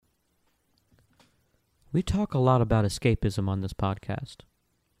We talk a lot about escapism on this podcast.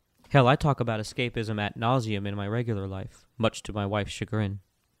 Hell, I talk about escapism ad nauseum in my regular life, much to my wife's chagrin.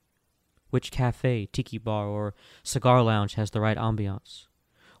 Which cafe, tiki bar, or cigar lounge has the right ambiance?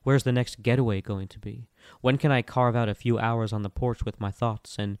 Where's the next getaway going to be? When can I carve out a few hours on the porch with my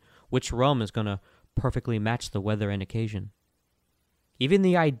thoughts? And which rum is going to perfectly match the weather and occasion? Even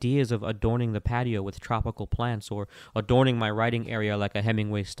the ideas of adorning the patio with tropical plants or adorning my writing area like a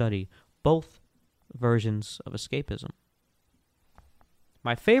Hemingway study, both versions of escapism.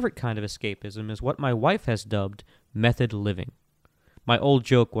 My favorite kind of escapism is what my wife has dubbed method living. My old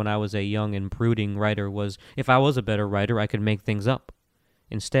joke when I was a young and brooding writer was, if I was a better writer, I could make things up.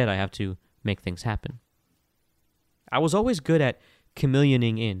 Instead, I have to make things happen. I was always good at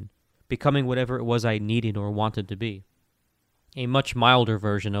chameleoning in, becoming whatever it was I needed or wanted to be. A much milder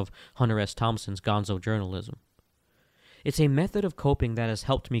version of Hunter S. Thompson's gonzo journalism. It's a method of coping that has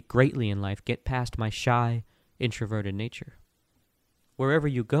helped me greatly in life get past my shy, introverted nature. Wherever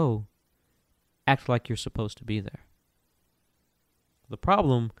you go, act like you're supposed to be there. The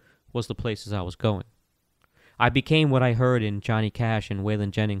problem was the places I was going. I became what I heard in Johnny Cash and Waylon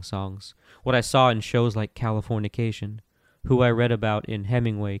Jennings songs, what I saw in shows like Californication, who I read about in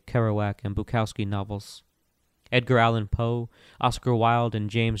Hemingway, Kerouac, and Bukowski novels. Edgar Allan Poe, Oscar Wilde, and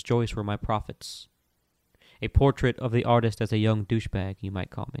James Joyce were my prophets. A portrait of the artist as a young douchebag, you might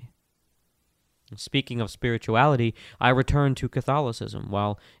call me. Speaking of spirituality, I returned to Catholicism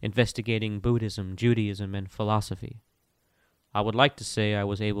while investigating Buddhism, Judaism, and philosophy. I would like to say I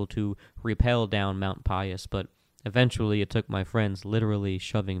was able to rappel down Mount Pius, but eventually it took my friends literally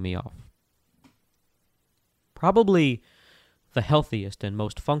shoving me off. Probably the healthiest and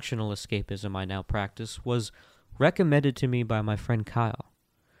most functional escapism I now practice was recommended to me by my friend Kyle.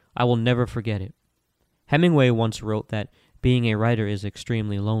 I will never forget it. Hemingway once wrote that being a writer is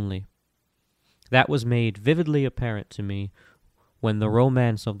extremely lonely. That was made vividly apparent to me when the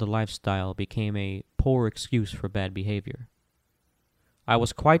romance of the lifestyle became a poor excuse for bad behavior. I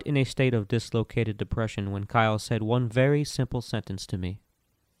was quite in a state of dislocated depression when Kyle said one very simple sentence to me.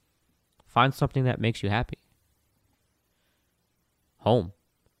 Find something that makes you happy. Home.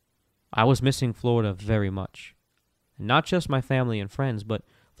 I was missing Florida very much. And not just my family and friends, but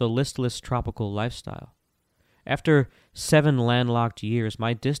the listless tropical lifestyle. After 7 landlocked years,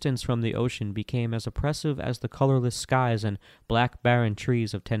 my distance from the ocean became as oppressive as the colorless skies and black barren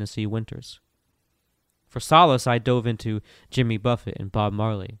trees of Tennessee winters. For solace, I dove into Jimmy Buffett and Bob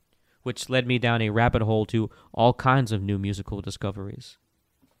Marley, which led me down a rabbit hole to all kinds of new musical discoveries.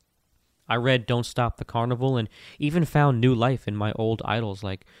 I read Don't Stop the Carnival and even found new life in my old idols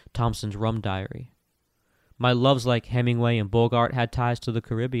like Thompson's Rum Diary. My loves like Hemingway and Bogart had ties to the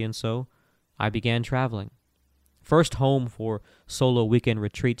Caribbean, so I began traveling. First home for solo weekend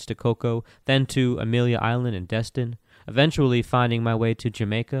retreats to Coco, then to Amelia Island and Destin, eventually finding my way to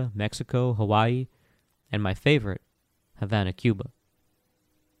Jamaica, Mexico, Hawaii, and my favorite, Havana, Cuba.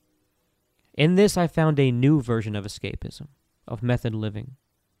 In this, I found a new version of escapism, of method living.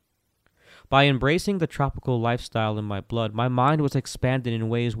 By embracing the tropical lifestyle in my blood, my mind was expanded in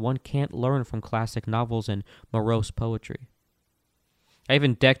ways one can't learn from classic novels and morose poetry. I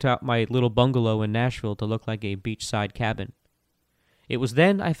even decked out my little bungalow in Nashville to look like a beachside cabin. It was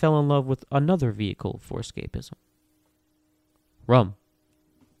then I fell in love with another vehicle for escapism. Rum.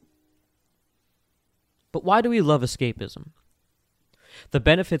 But why do we love escapism? The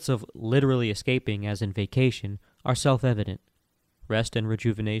benefits of literally escaping, as in vacation, are self-evident. Rest and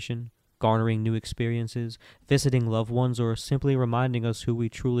rejuvenation, garnering new experiences, visiting loved ones, or simply reminding us who we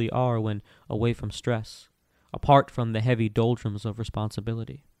truly are when away from stress, apart from the heavy doldrums of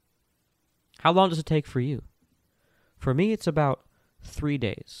responsibility. How long does it take for you? For me, it's about 3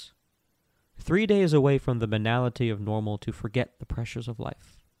 days. 3 days away from the banality of normal to forget the pressures of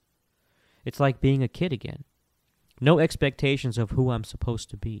life. It's like being a kid again. No expectations of who I'm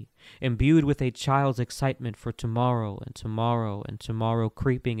supposed to be, imbued with a child's excitement for tomorrow and tomorrow and tomorrow,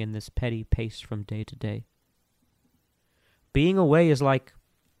 creeping in this petty pace from day to day. Being away is like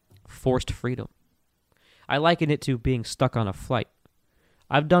forced freedom. I liken it to being stuck on a flight.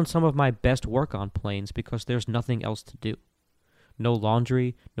 I've done some of my best work on planes because there's nothing else to do. No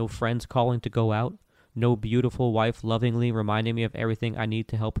laundry, no friends calling to go out, no beautiful wife lovingly reminding me of everything I need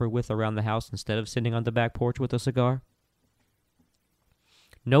to help her with around the house instead of sitting on the back porch with a cigar.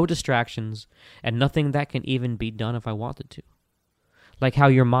 No distractions, and nothing that can even be done if I wanted to. Like how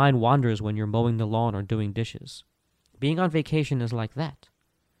your mind wanders when you're mowing the lawn or doing dishes. Being on vacation is like that.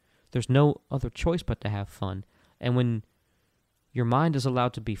 There's no other choice but to have fun, and when your mind is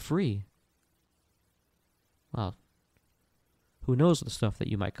allowed to be free, well, who knows the stuff that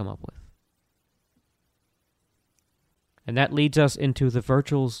you might come up with. And that leads us into the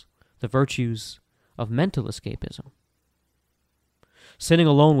virtues of mental escapism. Sitting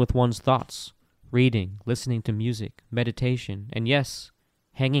alone with one's thoughts, reading, listening to music, meditation, and yes,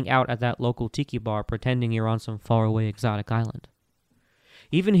 hanging out at that local tiki bar pretending you're on some faraway exotic island.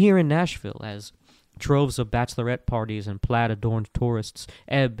 Even here in Nashville, as troves of bachelorette parties and plaid-adorned tourists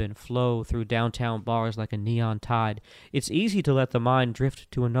ebb and flow through downtown bars like a neon tide, it's easy to let the mind drift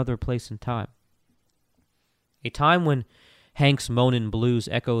to another place and time. A time when Hank's moanin' blues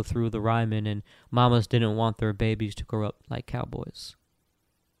echo through the Ryman and mamas didn't want their babies to grow up like cowboys.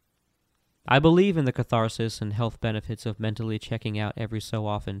 I believe in the catharsis and health benefits of mentally checking out every so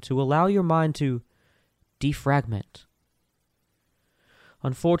often to allow your mind to defragment.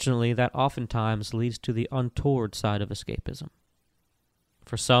 Unfortunately, that oftentimes leads to the untoward side of escapism.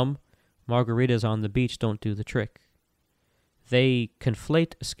 For some, margaritas on the beach don't do the trick. They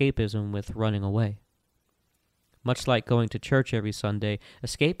conflate escapism with running away. Much like going to church every Sunday,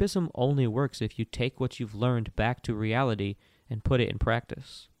 escapism only works if you take what you've learned back to reality and put it in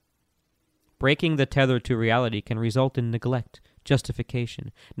practice. Breaking the tether to reality can result in neglect,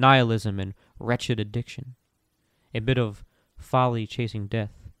 justification, nihilism, and wretched addiction. A bit of folly chasing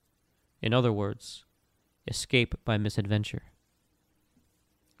death. In other words, escape by misadventure.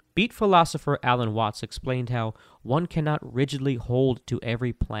 Beat philosopher Alan Watts explained how one cannot rigidly hold to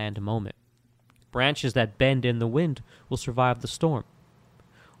every planned moment. Branches that bend in the wind will survive the storm.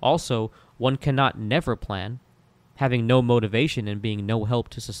 Also, one cannot never plan, having no motivation and being no help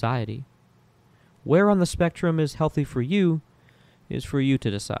to society. Where on the spectrum is healthy for you is for you to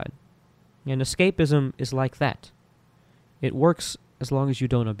decide. And escapism is like that. It works as long as you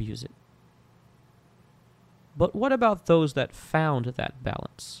don't abuse it. But what about those that found that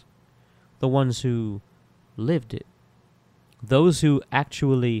balance? The ones who lived it? Those who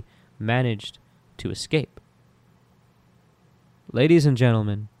actually managed to escape? Ladies and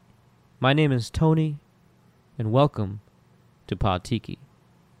gentlemen, my name is Tony, and welcome to Pod Tiki.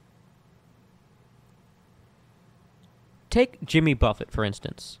 Take Jimmy Buffett, for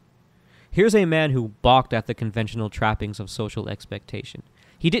instance. Here's a man who balked at the conventional trappings of social expectation.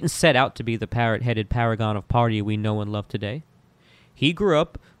 He didn't set out to be the parrot-headed paragon of party we know and love today. He grew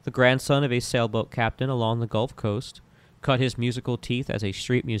up the grandson of a sailboat captain along the Gulf Coast, cut his musical teeth as a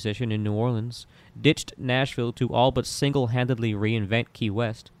street musician in New Orleans, ditched Nashville to all but single-handedly reinvent Key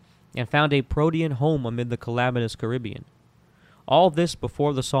West, and found a protean home amid the calamitous Caribbean. All this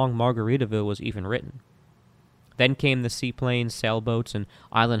before the song Margaritaville was even written. Then came the seaplanes, sailboats, and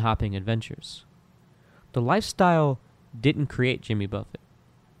island-hopping adventures. The lifestyle didn't create Jimmy Buffett.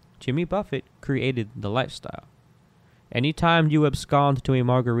 Jimmy Buffett created the lifestyle. Anytime you abscond to a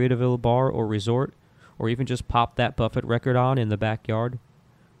Margaritaville bar or resort, or even just pop that Buffett record on in the backyard,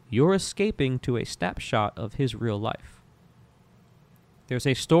 you're escaping to a snapshot of his real life. There's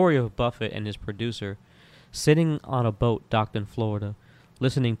a story of Buffett and his producer sitting on a boat docked in Florida,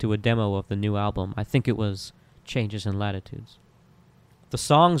 listening to a demo of the new album. I think it was Changes in Latitudes. The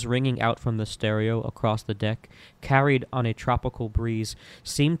songs ringing out from the stereo across the deck, carried on a tropical breeze,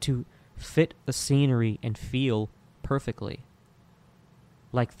 seemed to fit the scenery and feel perfectly.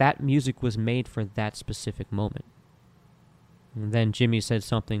 Like that music was made for that specific moment. And then Jimmy said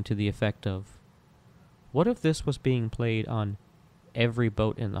something to the effect of, "What if this was being played on every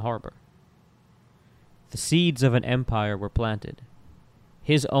boat in the harbor?" The seeds of an empire were planted.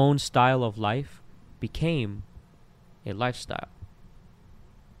 His own style of life became a lifestyle.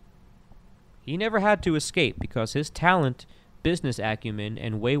 He never had to escape because his talent, business acumen,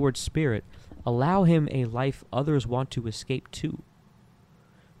 and wayward spirit allow him a life others want to escape to.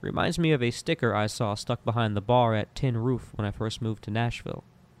 Reminds me of a sticker I saw stuck behind the bar at Tin Roof when I first moved to Nashville.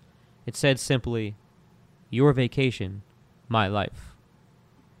 It said simply, "Your vacation, my life."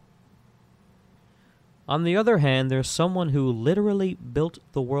 On the other hand, there's someone who literally built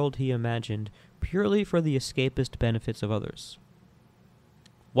the world he imagined purely for the escapist benefits of others.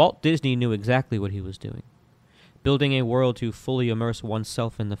 Walt Disney knew exactly what he was doing, building a world to fully immerse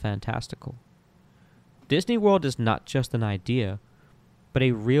oneself in the fantastical. Disney World is not just an idea, but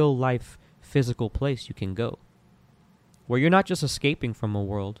a real-life, physical place you can go, where you're not just escaping from a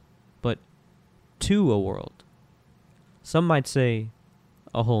world, but to a world. Some might say,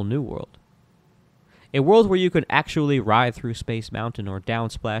 a whole new world. A world where you could actually ride through Space Mountain or down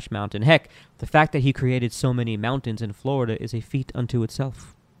Splash Mountain. Heck, the fact that he created so many mountains in Florida is a feat unto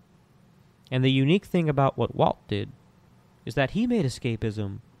itself. And the unique thing about what Walt did is that he made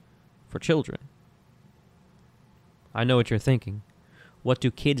escapism for children. I know what you're thinking. What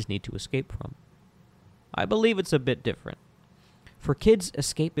do kids need to escape from? I believe it's a bit different. For kids,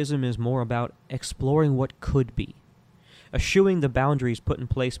 escapism is more about exploring what could be. eschewing the boundaries put in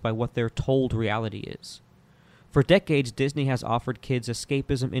place by what they're told reality is. For decades, Disney has offered kids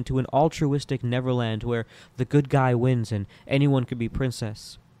escapism into an altruistic Neverland where the good guy wins and anyone could be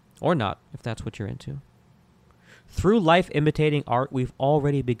princess. Or not, if that's what you're into. Through life imitating art, we've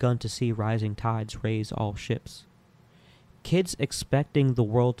already begun to see rising tides raise all ships. Kids expecting the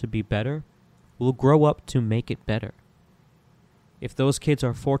world to be better will grow up to make it better. If those kids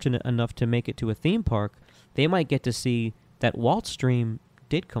are fortunate enough to make it to a theme park, they might get to see that Walt's dream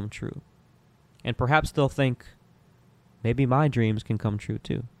did come true. And perhaps they'll think, maybe my dreams can come true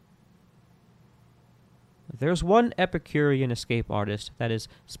too. There's one Epicurean escape artist that is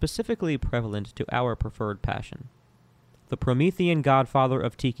specifically prevalent to our preferred passion. The Promethean godfather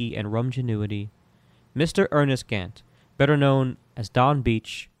of tiki and rumgenuity, Mr. Ernest Gantt, better known as Don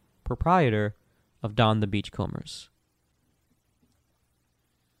Beach, proprietor of Don the Beachcombers.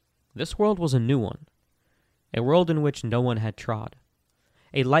 This world was a new one, a world in which no one had trod,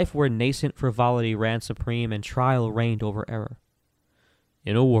 a life where nascent frivolity ran supreme and trial reigned over error.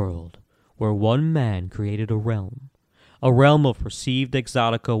 In a world where one man created a realm of perceived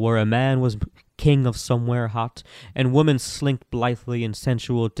exotica where a man was king of somewhere hot and women slinked blithely in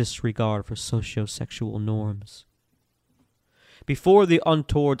sensual disregard for socio-sexual norms. Before the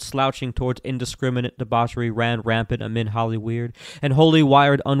untoward slouching towards indiscriminate debauchery ran rampant amid Hollyweird, and wholly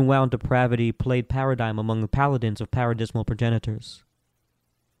wired unwound depravity played paradigm among the paladins of paradismal progenitors.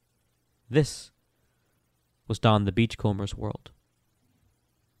 This was Don the Beachcomber's world.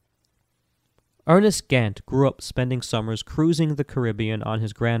 Ernest Gantt grew up spending summers cruising the Caribbean on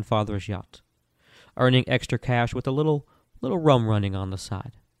his grandfather's yacht, earning extra cash with a little rum running on the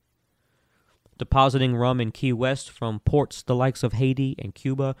side. Depositing rum in Key West from ports the likes of Haiti and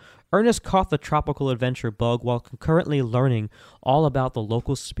Cuba, Ernest caught the tropical adventure bug while concurrently learning all about the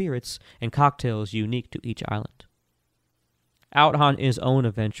local spirits and cocktails unique to each island. Out on his own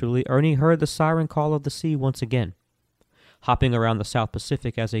eventually, Ernie heard the siren call of the sea once again, hopping around the South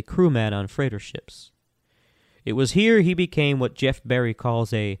Pacific as a crewman on freighter ships. It was here he became what Jeff Berry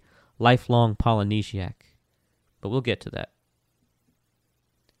calls a lifelong Polynesiac, but we'll get to that.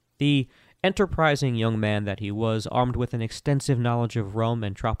 The enterprising young man that he was, armed with an extensive knowledge of rum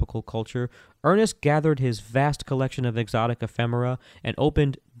and tropical culture, Ernest gathered his vast collection of exotic ephemera and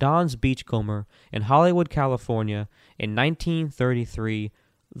opened Don's Beachcomber in Hollywood, California in 1933,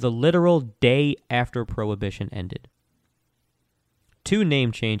 the literal day after Prohibition ended. 2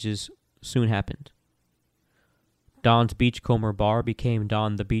 name changes soon happened. Don's Beachcomber Bar became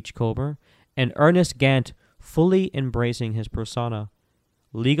Don the Beachcomber, and Ernest Gantt, fully embracing his persona,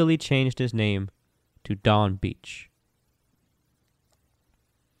 legally changed his name to Don Beach.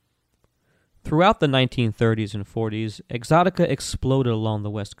 Throughout the 1930s and 40s, exotica exploded along the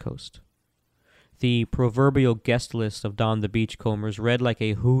West Coast. The proverbial guest list of Don the Beachcombers read like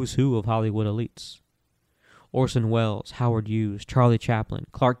a who's who of Hollywood elites. Orson Welles, Howard Hughes, Charlie Chaplin,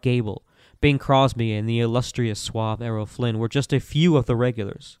 Clark Gable, Bing Crosby, and the illustrious suave Errol Flynn were just a few of the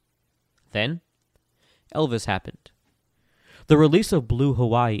regulars. Then, Elvis happened. The release of Blue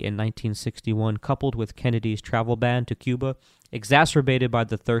Hawaii in 1961, coupled with Kennedy's travel ban to Cuba, exacerbated by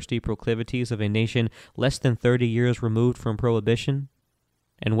the thirsty proclivities of a nation less than 30 years removed from Prohibition,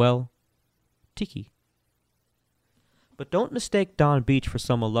 and, well, tiki. But don't mistake Don Beach for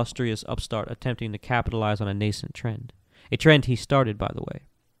some illustrious upstart attempting to capitalize on a nascent trend. A trend he started, by the way.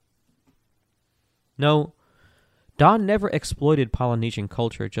 No, Don never exploited Polynesian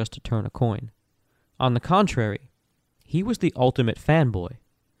culture just to turn a coin. On the contrary, he was the ultimate fanboy.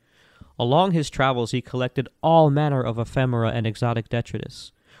 Along his travels, he collected all manner of ephemera and exotic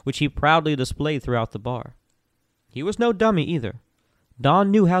detritus, which he proudly displayed throughout the bar. He was no dummy either.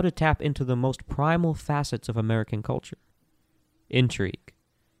 Don knew how to tap into the most primal facets of American culture: intrigue,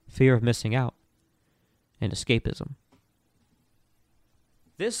 fear of missing out, and escapism.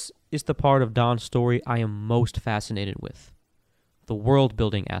 This is the part of Don's story I am most fascinated with: the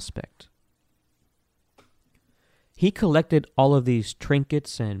world-building aspect. He collected all of these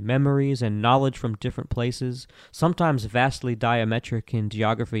trinkets and memories and knowledge from different places, sometimes vastly diametric in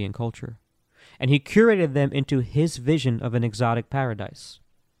geography and culture, and he curated them into his vision of an exotic paradise.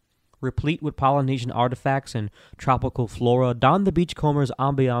 Replete with Polynesian artifacts and tropical flora, Don the Beachcomber's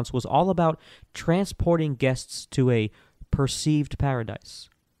ambiance was all about transporting guests to a perceived paradise,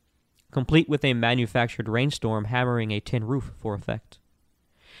 complete with a manufactured rainstorm hammering a tin roof for effect.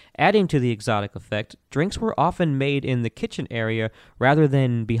 Adding to the exotic effect, drinks were often made in the kitchen area rather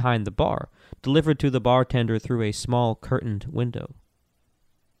than behind the bar, delivered to the bartender through a small curtained window.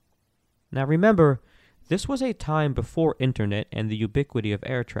 Now remember, this was a time before internet and the ubiquity of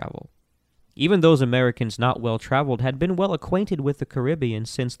air travel. Even those Americans not well traveled had been well acquainted with the Caribbean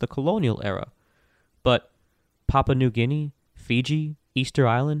since the colonial era. But Papua New Guinea, Fiji, Easter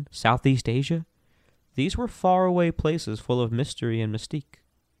Island, Southeast Asia, these were faraway places full of mystery and mystique.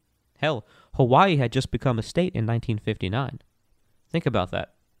 Hell, Hawaii had just become a state in 1959. Think about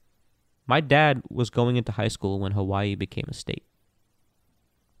that. My dad was going into high school when Hawaii became a state.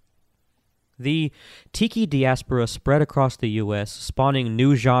 The tiki diaspora spread across the U.S., spawning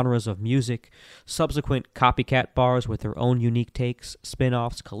new genres of music, subsequent copycat bars with their own unique takes,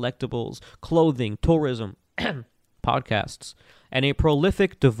 spin-offs, collectibles, clothing, tourism, podcasts, and a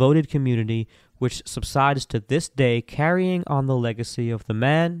prolific, devoted community which subsides to this day, carrying on the legacy of the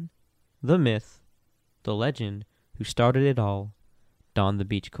man, the myth, the legend who started it all, Don the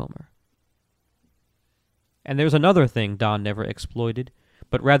Beachcomber. And there's another thing Don never exploited,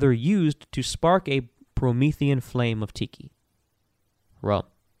 but rather used to spark a Promethean flame of tiki. Rum.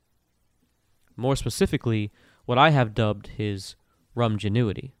 More specifically, what I have dubbed his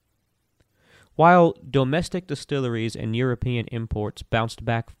rumgenuity. While domestic distilleries and European imports bounced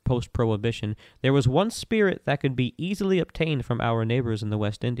back post-Prohibition, there was one spirit that could be easily obtained from our neighbors in the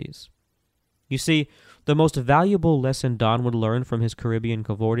West Indies. You see, the most valuable lesson Don would learn from his Caribbean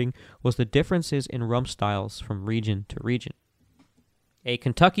cavorting was the differences in rum styles from region to region. A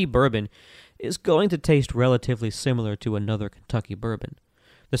Kentucky bourbon is going to taste relatively similar to another Kentucky bourbon.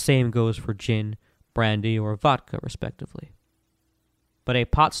 The same goes for gin, brandy, or vodka, respectively. But a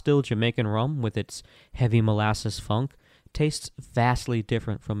pot-still Jamaican rum with its heavy molasses funk tastes vastly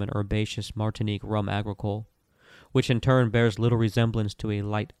different from an herbaceous Martinique rum agricole, which in turn bears little resemblance to a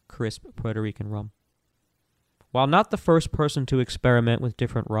light, crisp Puerto Rican rum. While not the first person to experiment with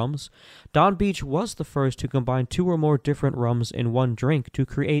different rums, Don Beach was the first to combine two or more different rums in one drink to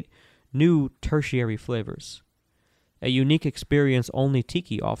create new tertiary flavors, a unique experience only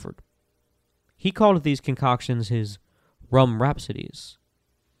tiki offered. He called these concoctions his rum rhapsodies.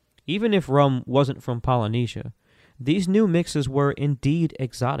 Even if rum wasn't from Polynesia, these new mixes were indeed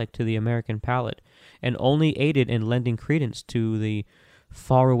exotic to the American palate and only aided in lending credence to the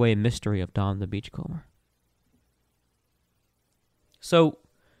faraway mystery of Don the Beachcomber. So,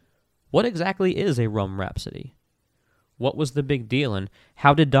 what exactly is a rum rhapsody? What was the big deal, and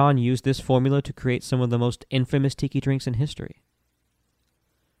how did Don use this formula to create some of the most infamous tiki drinks in history?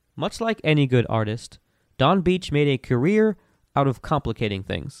 Much like any good artist, Don Beach made a career out of complicating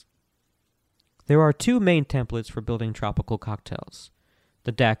things. There are two main templates for building tropical cocktails,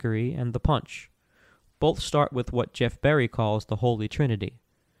 the daiquiri and the punch. Both start with what Jeff Berry calls the Holy Trinity: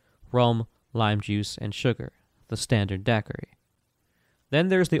 rum, lime juice, and sugar, the standard daiquiri. Then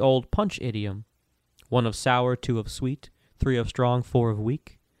there's the old punch idiom: 1 of sour, 2 of sweet, 3 of strong, 4 of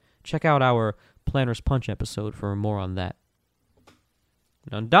weak. Check out our Planner's Punch episode for more on that.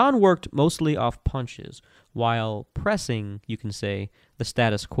 Now, Don worked mostly off punches, while pressing, you can say, the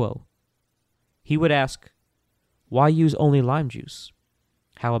status quo. He would ask, why use only lime juice?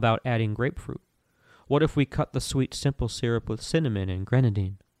 How about adding grapefruit? What if we cut the sweet simple syrup with cinnamon and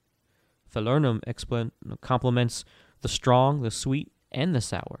grenadine? Falernum complements the strong, the sweet, and the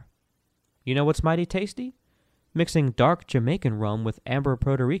sour. You know what's mighty tasty? Mixing dark Jamaican rum with amber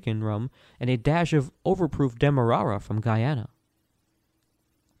Puerto Rican rum and a dash of overproof Demerara from Guyana.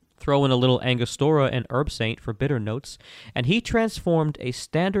 Throw in a little Angostura and Herb Saint for bitter notes, and he transformed a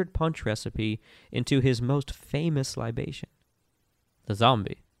standard punch recipe into his most famous libation, the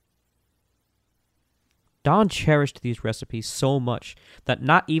zombie. Don cherished these recipes so much that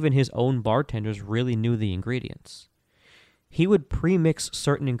not even his own bartenders really knew the ingredients. He would pre-mix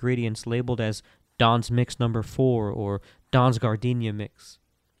certain ingredients labeled as Don's Mix No. 4 or Don's Gardenia Mix.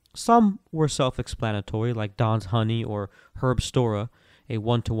 Some were self-explanatory, like Don's Honey or Herb Stora, a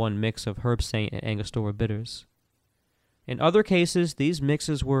 1-to-1 mix of Herb Saint and Angostura bitters. In other cases, these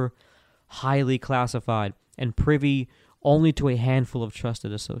mixes were highly classified and privy only to a handful of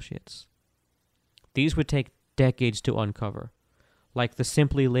trusted associates. These would take decades to uncover, like the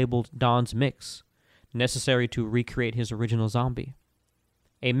simply labeled Don's Mix, necessary to recreate his original zombie,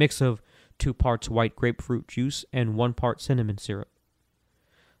 a mix of 2 parts white grapefruit juice and 1 part cinnamon syrup.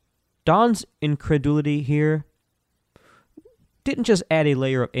 Don's incredulity here didn't just add a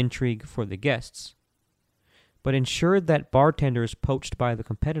layer of intrigue for the guests, but ensured that bartenders poached by the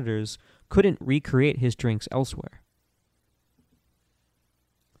competitors couldn't recreate his drinks elsewhere.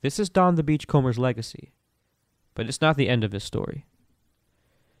 This is Don the Beachcomber's legacy, but it's not the end of his story.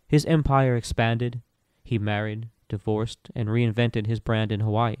 His empire expanded, he married, divorced, and reinvented his brand in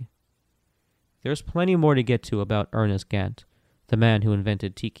Hawaii. There's plenty more to get to about Ernest Gant, the man who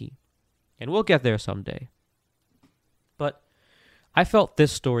invented tiki, and we'll get there someday. But I felt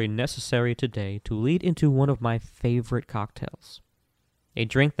this story necessary today to lead into one of my favorite cocktails, a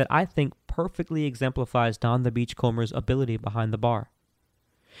drink that I think perfectly exemplifies Don the Beachcomber's ability behind the bar.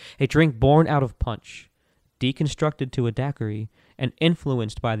 A drink born out of punch, deconstructed to a daiquiri, and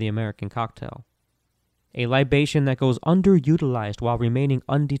influenced by the American cocktail. A libation that goes underutilized while remaining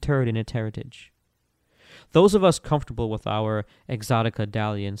undeterred in its heritage. Those of us comfortable with our exotica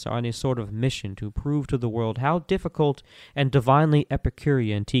dalliance are on a sort of mission to prove to the world how difficult and divinely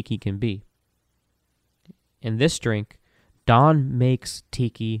Epicurean tiki can be. In this drink, Don makes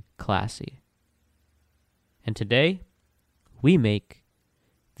tiki classy. And today, we make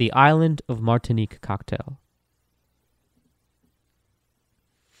the Island of Martinique cocktail.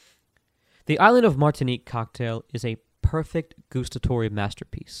 The Island of Martinique cocktail is a perfect gustatory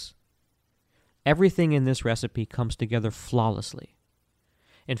masterpiece. Everything in this recipe comes together flawlessly.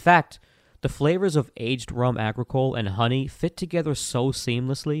 In fact, the flavors of aged rum agricole and honey fit together so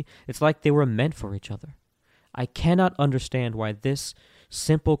seamlessly, it's like they were meant for each other. I cannot understand why this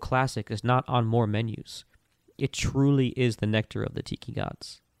simple classic is not on more menus. It truly is the nectar of the tiki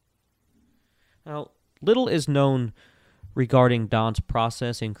gods. Now, little is known regarding Don's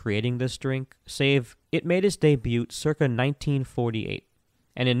process in creating this drink, save it made its debut circa 1948,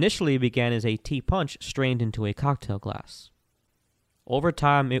 and initially began as a tea punch strained into a cocktail glass. Over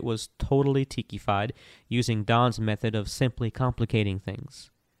time, it was totally tiki-fied, using Don's method of simply complicating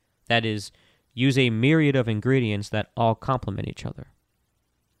things. That is, use a myriad of ingredients that all complement each other.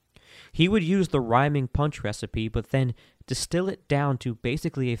 He would use the rhyming punch recipe, but then distill it down to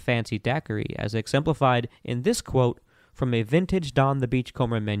basically a fancy daiquiri, as exemplified in this quote from a vintage Don the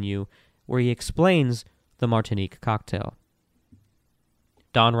Beachcomber menu, where he explains the Martinique cocktail.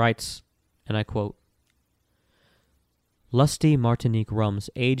 Don writes, and I quote, "Lusty Martinique rums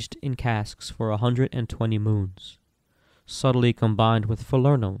aged in casks for 120 moons, subtly combined with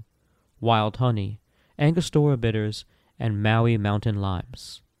falernum, wild honey, Angostura bitters, and Maui mountain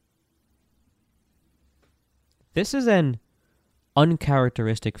limes." This is an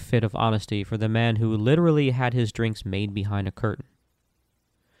uncharacteristic fit of honesty for the man who literally had his drinks made behind a curtain.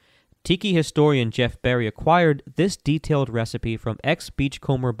 Tiki historian Jeff Berry acquired this detailed recipe from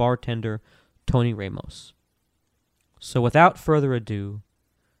ex-Beachcomber bartender Tony Ramos. So without further ado,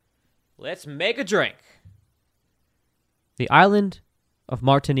 let's make a drink. The Island of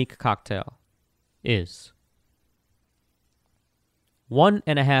Martinique cocktail is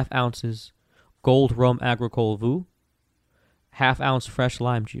 1.5 ounces gold rum agricole vu, 1/2 ounce fresh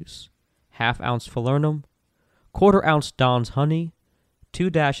lime juice, 1/2 ounce falernum, 1/4 ounce Don's honey, 2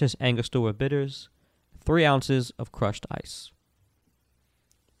 dashes Angostura bitters, 3 ounces of crushed ice.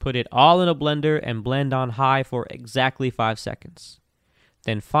 Put it all in a blender and blend on high for exactly 5 seconds.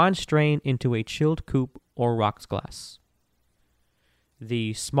 Then fine strain into a chilled coupe or rocks glass.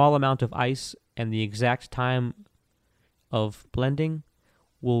 The small amount of ice and the exact time of blending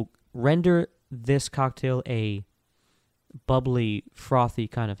will render this cocktail a bubbly, frothy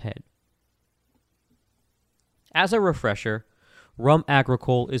kind of head. As a refresher, rum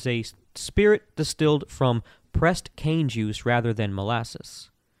agricole is a spirit distilled from pressed cane juice rather than molasses.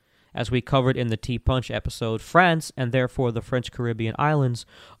 As we covered in the Tea Punch episode, France, and therefore the French Caribbean islands,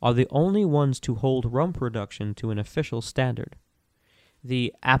 are the only ones to hold rum production to an official standard,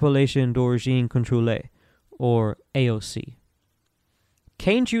 the Appellation d'Origine Contrôlée, or AOC.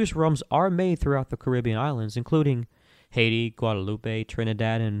 Cane juice rums are made throughout the Caribbean islands, including Haiti, Guadeloupe,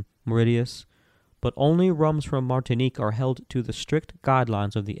 Trinidad, and Mauritius, but only rums from Martinique are held to the strict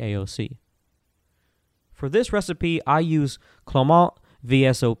guidelines of the AOC. For this recipe, I use Clément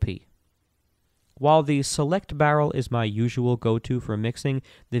VSOP. While the Select Barrel is my usual go-to for mixing,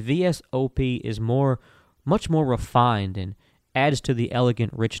 the VSOP is much more refined and adds to the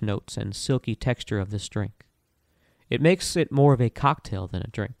elegant rich notes and silky texture of this drink. It makes it more of a cocktail than a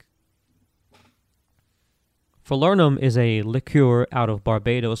drink. Falernum is a liqueur out of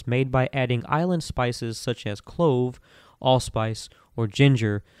Barbados made by adding island spices such as clove, allspice, or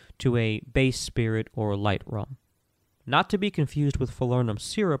ginger to a base spirit or light rum. Not to be confused with falernum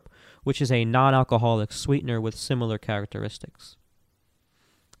syrup, which is a non-alcoholic sweetener with similar characteristics.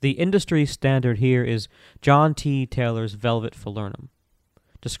 The industry standard here is John T. Taylor's Velvet Falernum,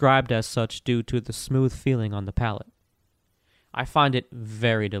 described as such due to the smooth feeling on the palate. I find it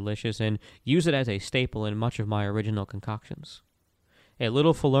very delicious and use it as a staple in much of my original concoctions. A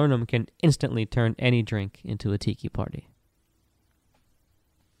little falernum can instantly turn any drink into a tiki party.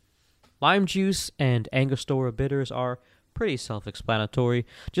 Lime juice and Angostura bitters are pretty self-explanatory.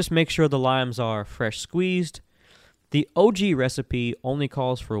 Just make sure the limes are fresh squeezed. The OG recipe only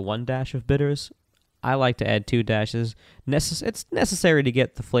calls for 1 dash of bitters. I like to add 2 dashes. It's necessary to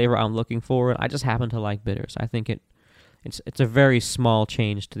get the flavor I'm looking for. I just happen to like bitters. I think it's a very small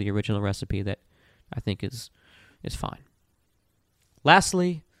change to the original recipe that I think is fine.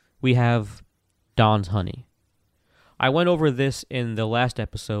 Lastly, we have Don's Honey. I went over this in the last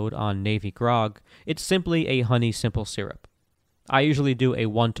episode on Navy Grog. It's simply a honey simple syrup. I usually do a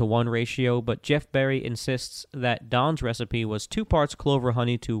 1-to-1 ratio, but Jeff Berry insists that Don's recipe was 2 parts clover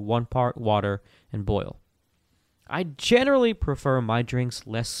honey to 1 part water and boil. I generally prefer my drinks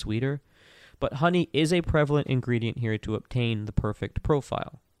less sweeter, but honey is a prevalent ingredient here to obtain the perfect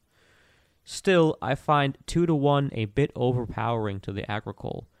profile. Still, I find 2-to-1 a bit overpowering to the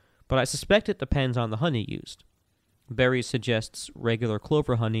agricole, but I suspect it depends on the honey used. Berry suggests regular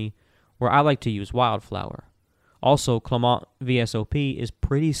clover honey, where I like to use wildflower. Also, Clement VSOP is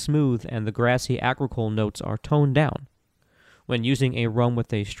pretty smooth and the grassy agricole notes are toned down. When using a rum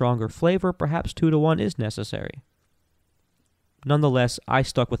with a stronger flavor, perhaps 2-to-1 is necessary. Nonetheless, I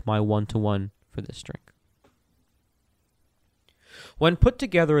stuck with my 1-to-1 for this drink. When put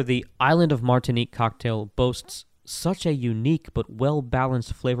together, the Island of Martinique cocktail boasts such a unique but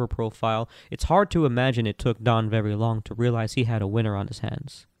well-balanced flavor profile, it's hard to imagine it took Don very long to realize he had a winner on his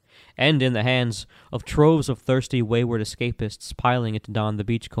hands. And in the hands of troves of thirsty, wayward escapists piling into Don the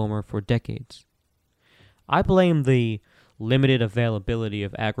Beachcomber for decades. I blame the limited availability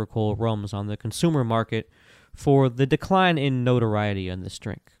of agricole rums on the consumer market for the decline in notoriety in this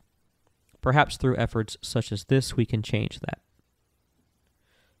drink. Perhaps through efforts such as this, we can change that.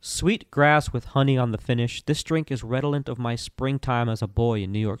 Sweet grass with honey on the finish, this drink is redolent of my springtime as a boy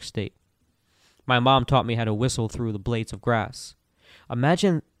in New York State. My mom taught me how to whistle through the blades of grass.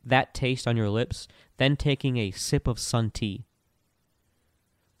 Imagine that taste on your lips, then taking a sip of sun tea.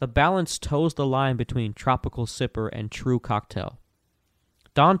 The balance toes the line between tropical sipper and true cocktail.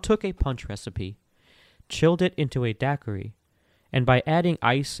 Don took a punch recipe, chilled it into a daiquiri, and by adding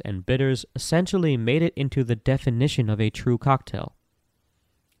ice and bitters, essentially made it into the definition of a true cocktail.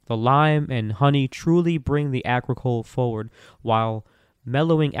 The lime and honey truly bring the agricole forward while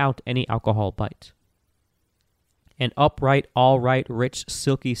mellowing out any alcohol bite. An upright, all-right, rich,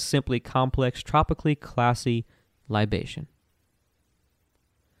 silky, simply complex, tropically classy libation.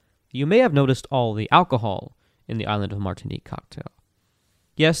 You may have noticed all the alcohol in the Island of Martinique cocktail.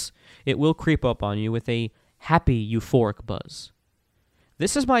 Yes, it will creep up on you with a happy, euphoric buzz.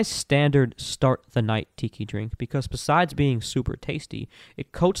 This is my standard start-the-night tiki drink because besides being super tasty,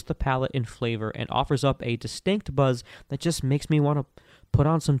 it coats the palate in flavor and offers up a distinct buzz that just makes me want to put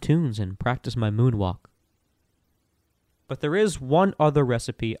on some tunes and practice my moonwalk. But there is one other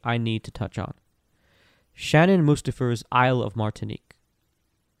recipe I need to touch on. Shannon Mustafer's Isle of Martinique.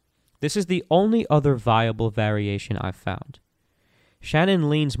 This is the only other viable variation I've found. Shannon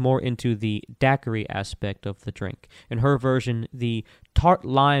leans more into the daiquiri aspect of the drink. In her version, the tart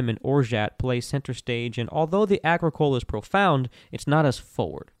lime and orgeat play center stage, and although the agricole is profound, it's not as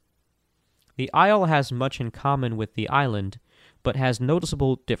forward. The Isle has much in common with the island, but has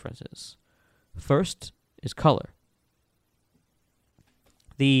noticeable differences. First is color.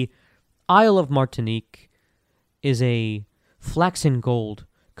 The Isle of Martinique is a flaxen gold,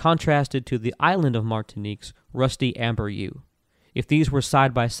 contrasted to the island of Martinique's rusty amber hue. If these were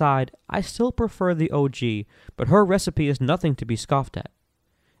side by side, I still prefer the OG, but her recipe is nothing to be scoffed at.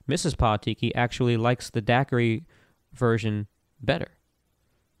 Mrs. Patiki actually likes the daiquiri version better.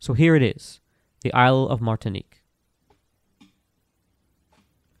 So here it is, the Isle of Martinique.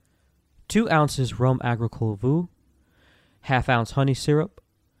 2 ounces rum agricole vu, ½ ounce honey syrup,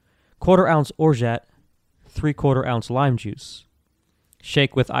 1/4 ounce orgeat, 3/4 ounce lime juice.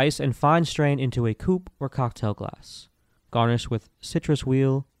 Shake with ice and fine strain into a coupe or cocktail glass. Garnish with citrus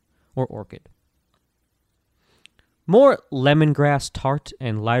wheel or orchid. More lemongrass tart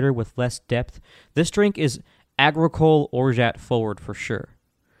and lighter with less depth, this drink is agricole orgeat forward for sure,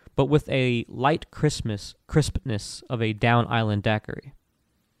 but with a light crispness of a down island daiquiri.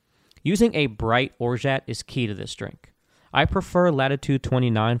 Using a bright orgeat is key to this drink. I prefer Latitude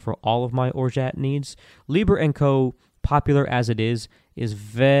 29 for all of my orgeat needs. Liber & Co., popular as it is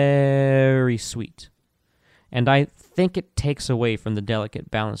very sweet. And I think it takes away from the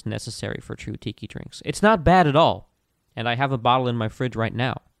delicate balance necessary for true tiki drinks. It's not bad at all, and I have a bottle in my fridge right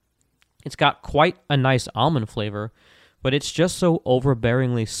now. It's got quite a nice almond flavor, but it's just so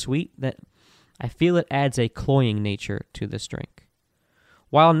overbearingly sweet that I feel it adds a cloying nature to this drink.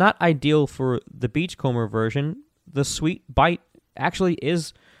 While not ideal for the Beachcomber version, the sweet bite actually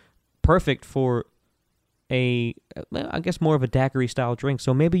is perfect for I guess more of a daiquiri-style drink,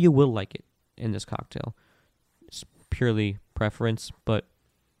 so maybe you will like it in this cocktail. It's purely preference, but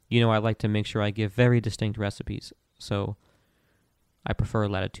I like to make sure I give very distinct recipes, so I prefer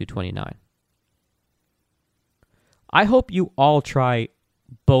Latitude 29. I hope you all try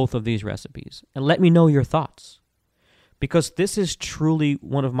both of these recipes and let me know your thoughts, because this is truly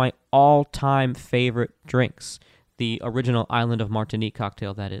one of my all-time favorite drinks, the original Island of Martinique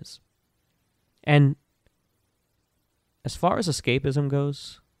cocktail, that is. And as far as escapism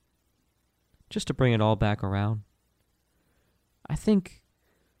goes, just to bring it all back around, I think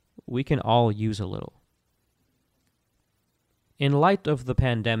we can all use a little. In light of the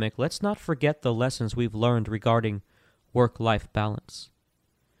pandemic, let's not forget the lessons we've learned regarding work-life balance.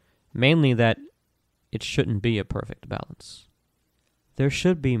 Mainly that it shouldn't be a perfect balance. There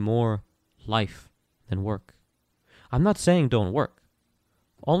should be more life than work. I'm not saying don't work,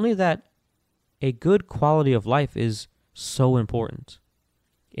 only that a good quality of life is so important,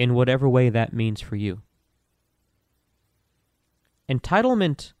 in whatever way that means for you.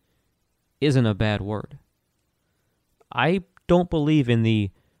 Entitlement isn't a bad word. I don't believe in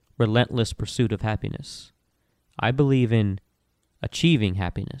the relentless pursuit of happiness. I believe in achieving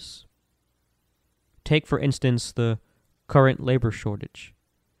happiness. Take, for instance, the current labor shortage.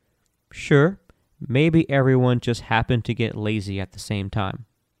 Sure, maybe everyone just happened to get lazy at the same time.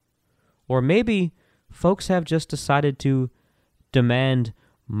 Or maybe folks have just decided to demand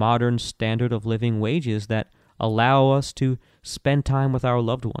modern standard of living wages that allow us to spend time with our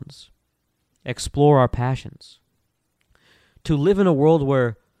loved ones, explore our passions, to live in a world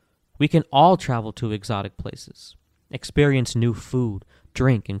where we can all travel to exotic places, experience new food,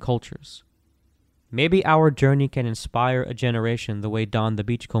 drink, and cultures. Maybe our journey can inspire a generation the way Don the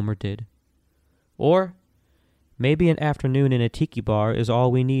Beachcomber did. Or maybe an afternoon in a tiki bar is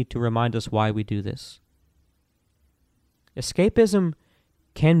all we need to remind us why we do this. Escapism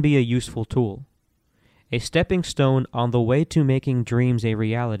can be a useful tool, a stepping stone on the way to making dreams a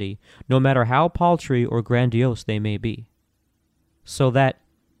reality, no matter how paltry or grandiose they may be, so that,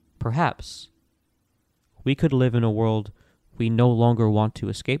 perhaps, we could live in a world we no longer want to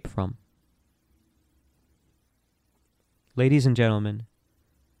escape from. Ladies and gentlemen,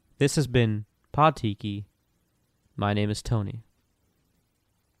 this has been Pod Tiki. My name is Tony.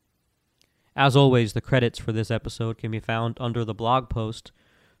 As always, the credits for this episode can be found under the blog post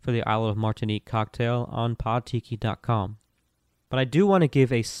for the Isle of Martinique cocktail on podtiki.com. But I do want to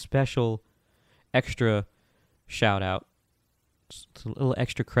give a special extra shout out, a little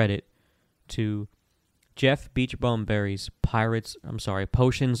extra credit to Jeff Beachbum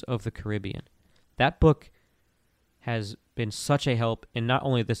Potions of the Caribbean. That book has been such a help in not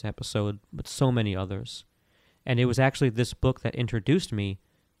only this episode, but so many others. And it was actually this book that introduced me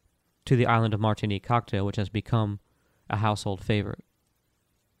to the Island of Martinique cocktail, which has become a household favorite.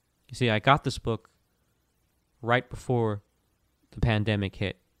 You see, I got this book right before the pandemic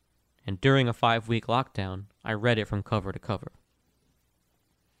hit, and during a 5-week lockdown, I read it from cover to cover.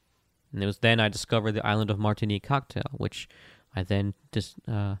 And it was then I discovered the Island of Martinique cocktail, which I then just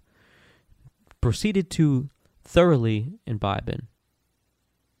proceeded to thoroughly imbibe in.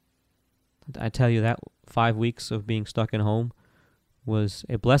 I tell you, that 5 weeks of being stuck at home was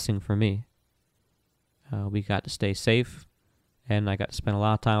a blessing for me. We got to stay safe, and I got to spend a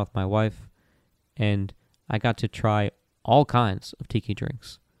lot of time with my wife, and I got to try all kinds of tiki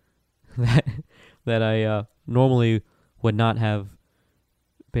drinks that I normally would not have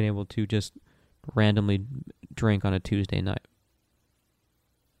been able to just randomly drink on a Tuesday night.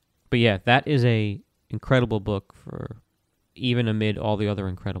 But yeah, that is a incredible book for even amid all the other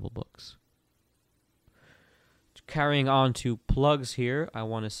incredible books. Carrying on to plugs here, I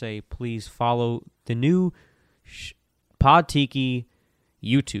want to say please follow the new Pod Tiki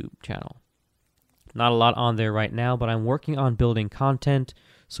YouTube channel. Not a lot on there right now, but I'm working on building content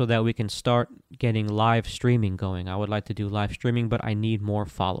so that we can start getting live streaming going. I would like to do live streaming, but I need more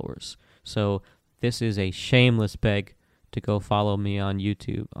followers. So this is a shameless beg to go follow me on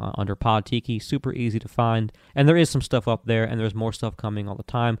YouTube under Pod Tiki. Super easy to find. And there is some stuff up there, and there's more stuff coming all the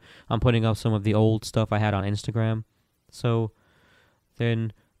time. I'm putting up some of the old stuff I had on Instagram. So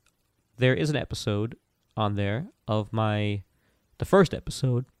then there is an episode on there of the first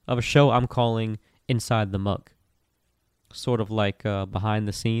episode of a show I'm calling Inside the Mug. Sort of like behind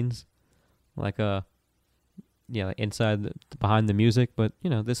the scenes, like inside behind the music, but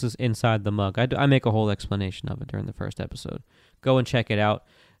this is inside the mug. I make a whole explanation of it during the first episode. Go and check it out.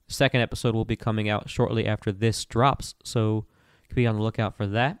 Second episode will be coming out shortly after this drops, so be on the lookout for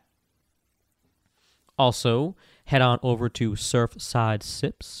that. Also, head on over to Surfside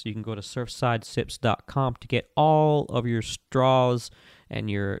Sips. You can go to surfsidesips.com to get all of your straws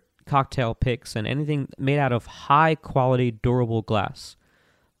and your cocktail picks and anything made out of high quality durable glass.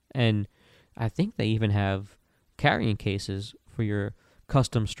 And I think they even have carrying cases for your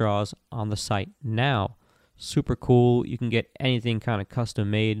custom straws on the site now. Super cool. You can get anything kind of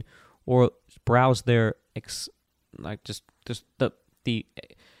custom made, or browse their just the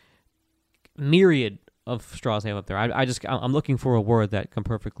myriad of straws they have up there. I'm looking for a word that can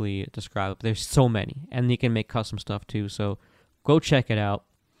perfectly describe it. There's so many, and you can make custom stuff too. So go check it out.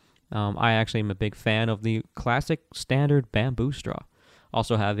 I actually am a big fan of the classic standard bamboo straw.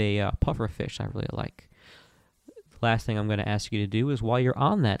 Also have a puffer fish I really like. Last thing I'm going to ask you to do is, while you're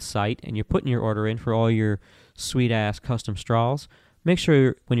on that site and you're putting your order in for all your sweet-ass custom straws, make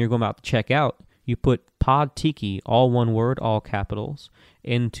sure when you're going about to check out, you put Pod Tiki, all one word, all capitals,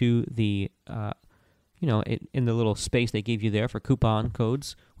 into the, in the little space they give you there for coupon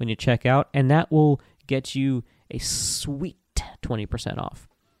codes when you check out, and that will get you a sweet 20% off.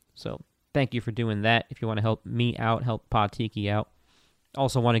 So thank you for doing that. If you want to help me out, help Pod Tiki out.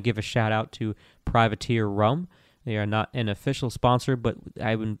 Also want to give a shout-out to Privateer Rum. They are not an official sponsor, but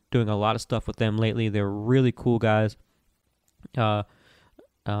I've been doing a lot of stuff with them lately. They're really cool guys. Just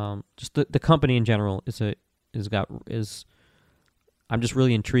the company in general I'm just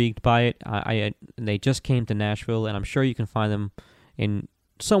really intrigued by it. They just came to Nashville, and I'm sure you can find them in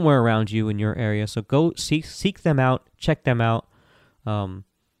somewhere around you in your area. So go seek them out, check them out.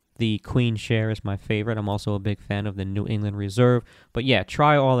 The Queen Share is my favorite. I'm also a big fan of the New England Reserve. But yeah,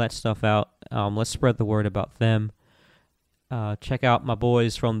 try all that stuff out. Let's spread the word about them. Check out my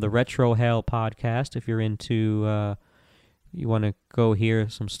boys from the Retro Hell podcast if you're into, you want to go hear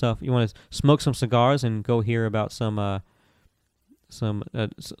some stuff. You want to smoke some cigars and go hear about some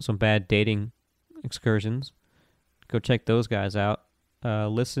bad dating excursions. Go check those guys out.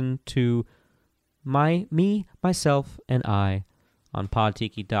 Listen to me, myself, and I on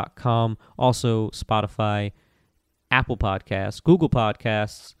podtiki.com. Also, Spotify, Apple Podcasts, Google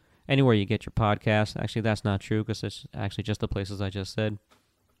Podcasts, anywhere you get your podcasts. Actually, that's not true because it's actually just the places I just said.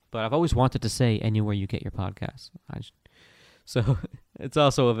 But I've always wanted to say anywhere you get your podcasts. So it's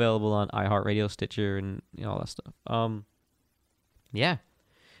also available on iHeartRadio, Stitcher, and all that stuff. Yeah.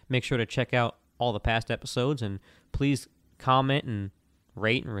 Make sure to check out all the past episodes, and please comment and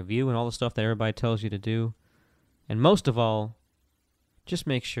rate and review and all the stuff that everybody tells you to do. And most of all, just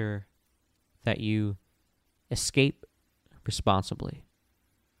make sure that you escape responsibly.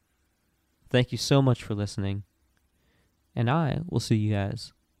 Thank you so much for listening, and I will see you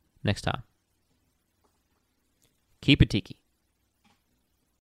guys next time. Keep it tiki.